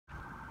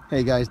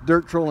Hey guys,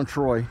 Dirt Trolling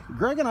Troy.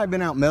 Greg and I have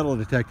been out metal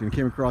detecting,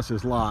 came across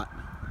this lot.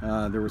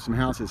 There were some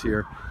houses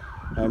here.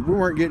 We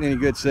weren't getting any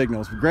good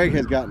signals. Greg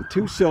has gotten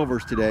 2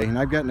 silvers today, and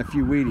I've gotten a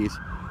few Wheaties.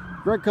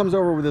 Greg comes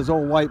over with his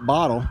old white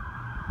bottle,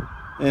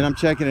 and I'm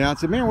checking it out.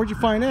 I said, man, where'd you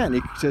find that? And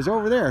he says,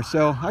 over there.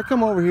 So I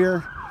come over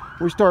here,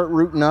 we start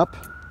rooting up.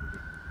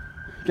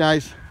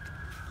 Guys,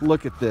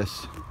 look at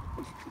this.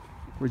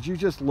 Would you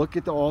just look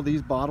at all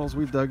these bottles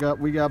we've dug up?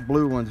 We got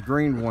blue ones,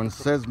 green ones,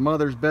 says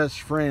Mother's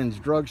Best Friends,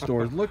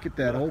 drugstores. Look at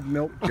that old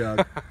milk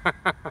jug.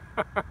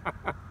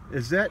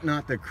 Is that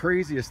not the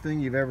craziest thing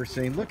you've ever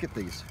seen? Look at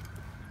these.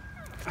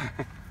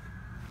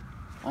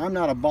 I'm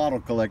not a bottle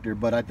collector,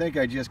 but I think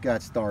I just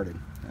got started.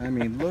 I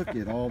mean, look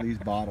at all these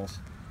bottles.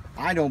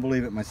 I don't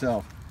believe it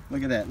myself.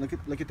 Look at that.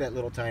 Look at that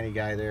little tiny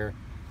guy there.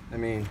 I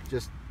mean,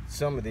 just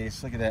some of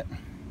these. Look at that.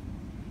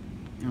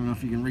 I don't know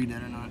if you can read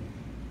that or not.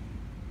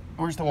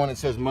 Where's the one that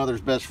says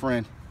Mother's Best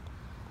Friend?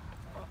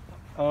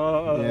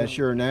 Yeah,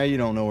 sure. Now you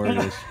don't know where it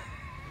is.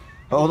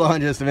 Hold on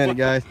just a minute,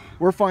 guys.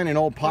 We're finding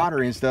old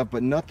pottery and stuff,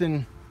 but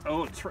nothing.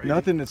 Oh, it's right.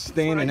 Nothing that's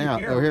standing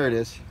out. Here. Oh, here it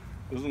is.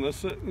 Isn't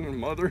this it?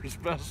 Mother's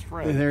Best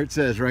Friend. And there it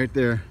says right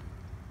there.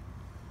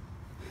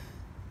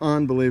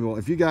 Unbelievable.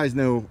 If you guys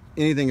know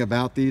anything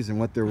about these and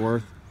what they're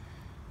worth,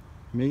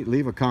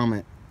 leave a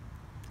comment.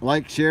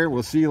 Like, share.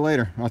 We'll see you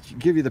later. I'll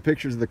give you the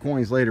pictures of the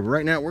coins later. But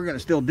right now, we're going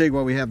to still dig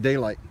while we have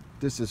daylight.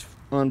 This is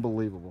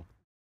unbelievable.